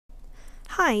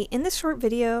Hi, in this short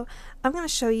video, I'm going to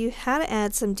show you how to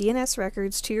add some DNS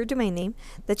records to your domain name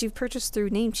that you've purchased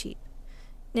through Namecheap.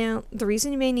 Now, the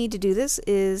reason you may need to do this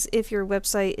is if your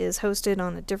website is hosted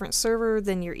on a different server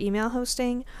than your email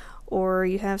hosting, or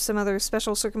you have some other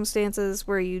special circumstances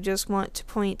where you just want to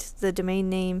point the domain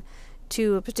name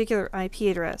to a particular IP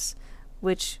address,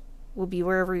 which will be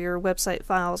wherever your website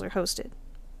files are hosted.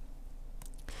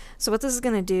 So what this is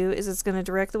going to do is it's going to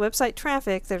direct the website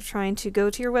traffic that are trying to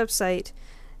go to your website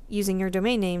using your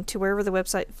domain name to wherever the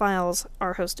website files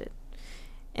are hosted.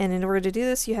 And in order to do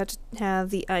this, you have to have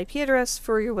the IP address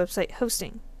for your website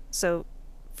hosting. So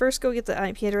first go get the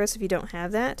IP address if you don't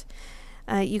have that.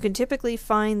 You can typically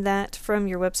find that from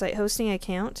your website hosting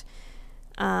account.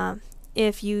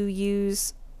 If you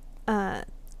use a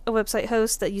website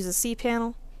host that uses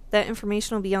cPanel, that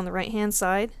information will be on the right hand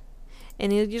side.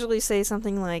 And it'll usually say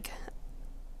something like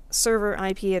server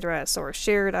IP address or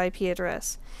shared IP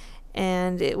address.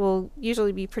 And it will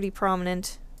usually be pretty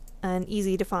prominent and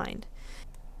easy to find.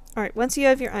 Alright, once you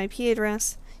have your IP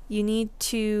address, you need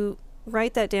to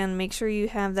write that down and make sure you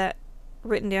have that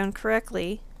written down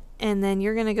correctly. And then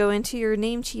you're going to go into your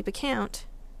Namecheap account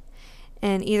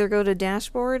and either go to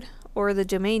dashboard or the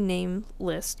domain name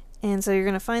list. And so you're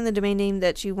going to find the domain name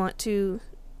that you want to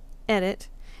edit,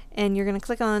 and you're going to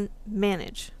click on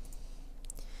Manage.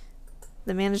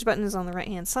 The Manage button is on the right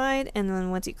hand side, and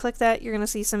then once you click that, you're going to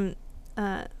see some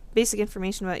basic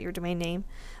information about your domain name.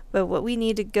 But what we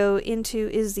need to go into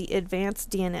is the Advanced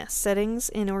DNS settings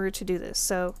in order to do this.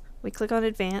 So we click on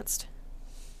Advanced,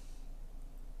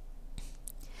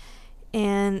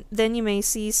 and then you may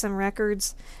see some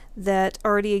records that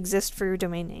already exist for your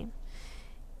domain name.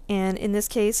 And in this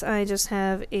case, I just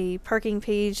have a parking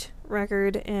page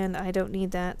record, and I don't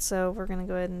need that, so we're going to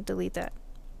go ahead and delete that.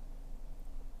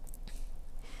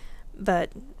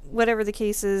 But whatever the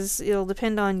case is, it'll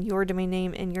depend on your domain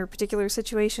name and your particular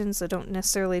situation, so don't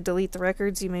necessarily delete the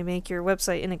records. You may make your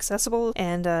website inaccessible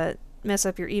and mess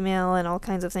up your email and all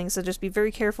kinds of things, so just be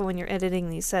very careful when you're editing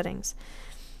these settings.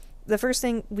 The first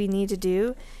thing we need to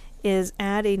do is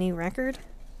add a new record.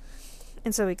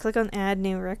 And so we click on Add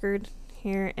New Record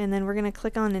here, and then we're going to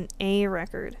click on an A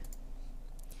record.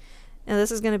 Now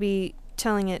this is going to be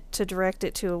telling it to direct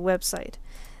it to a website,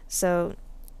 so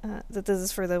that this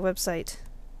is for the website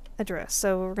address.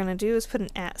 So what we're going to do is put an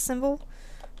 @ symbol,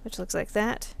 which looks like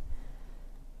that,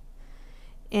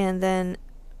 and then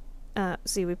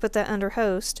see, we put that under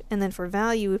host, and then for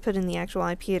value we put in the actual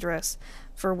IP address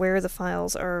for where the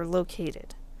files are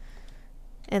located.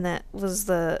 And that was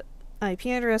the IP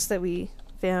address that we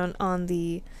found on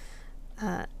the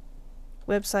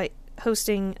website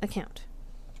hosting account.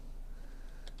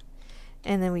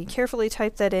 And then we carefully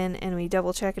type that in, and we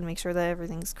double check and make sure that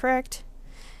everything's correct,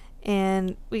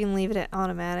 and we can leave it at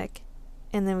automatic,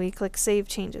 and then we click Save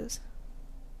Changes.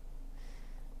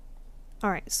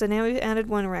 Alright, so now we've added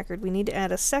one record. We need to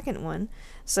add a second one,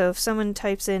 so if someone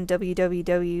types in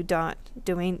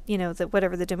www.domain,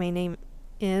 whatever the domain name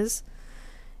is,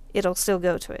 it'll still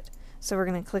go to it. So we're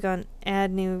going to click on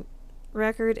Add New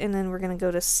Record, and then we're going to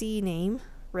go to CNAME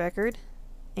record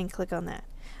and click on that.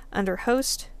 Under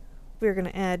host, we're going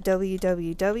to add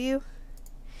www,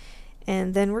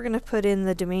 and then we're going to put in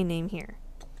the domain name here.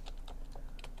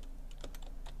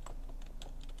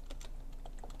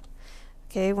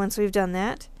 Okay, once we've done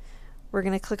that, we're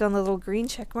going to click on the little green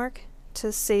check mark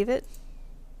to save it.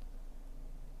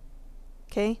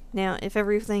 Okay, now if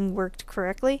everything worked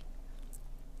correctly,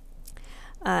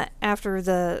 after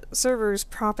the servers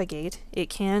propagate,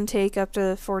 it can take up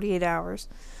to 48 hours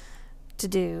to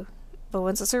do, but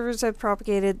once the servers have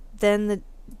propagated, then the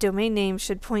domain name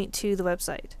should point to the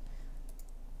website.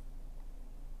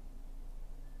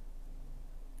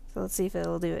 So let's see if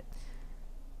it'll do it.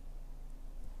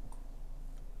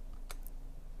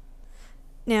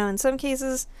 Now in some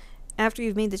cases, after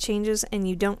you've made the changes and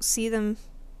you don't see them,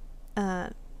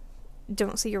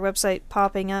 don't see your website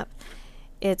popping up,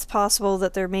 it's possible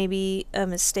that there may be a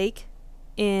mistake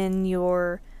in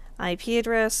your IP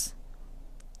address,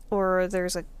 or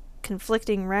there's a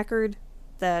conflicting record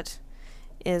that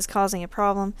is causing a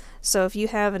problem. So if you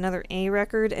have another A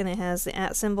record and it has the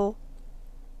 @ symbol,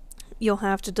 you'll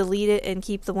have to delete it and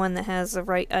keep the one that has the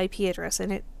right IP address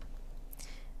in it.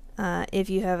 If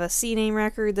you have a CNAME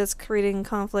record that's creating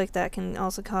conflict, that can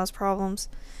also cause problems.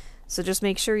 So just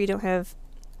make sure you don't have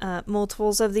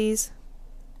multiples of these.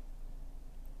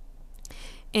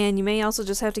 And you may also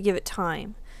just have to give it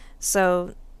time.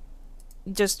 So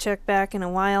just check back in a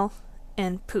while,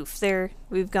 and poof, there,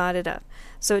 we've got it up.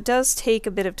 So it does take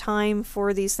a bit of time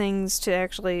for these things to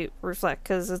actually reflect,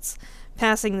 because it's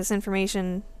passing this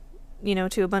information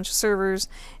to a bunch of servers,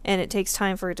 and it takes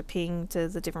time for it to ping to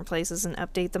the different places and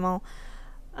update them all.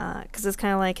 Because it's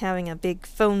kind of like having a big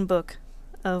phone book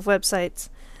of websites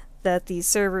that these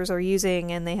servers are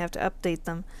using, and they have to update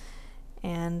them.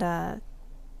 And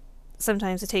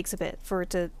sometimes it takes a bit for it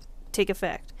to take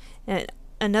effect. And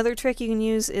another trick you can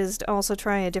use is to also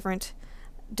try a different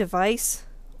device,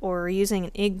 or using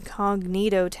an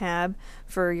incognito tab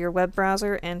for your web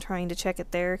browser and trying to check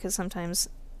it there, because sometimes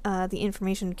the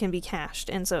information can be cached,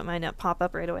 and so it might not pop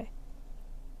up right away.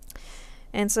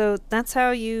 And so that's how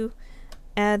you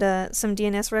add some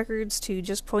DNS records to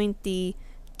just point the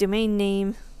domain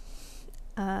name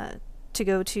to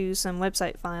go to some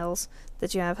website files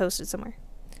that you have hosted somewhere.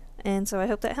 And so I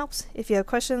hope that helps. If you have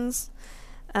questions,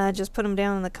 just put them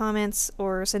down in the comments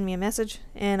or send me a message,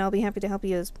 and I'll be happy to help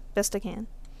you as best I can.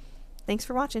 Thanks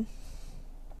for watching.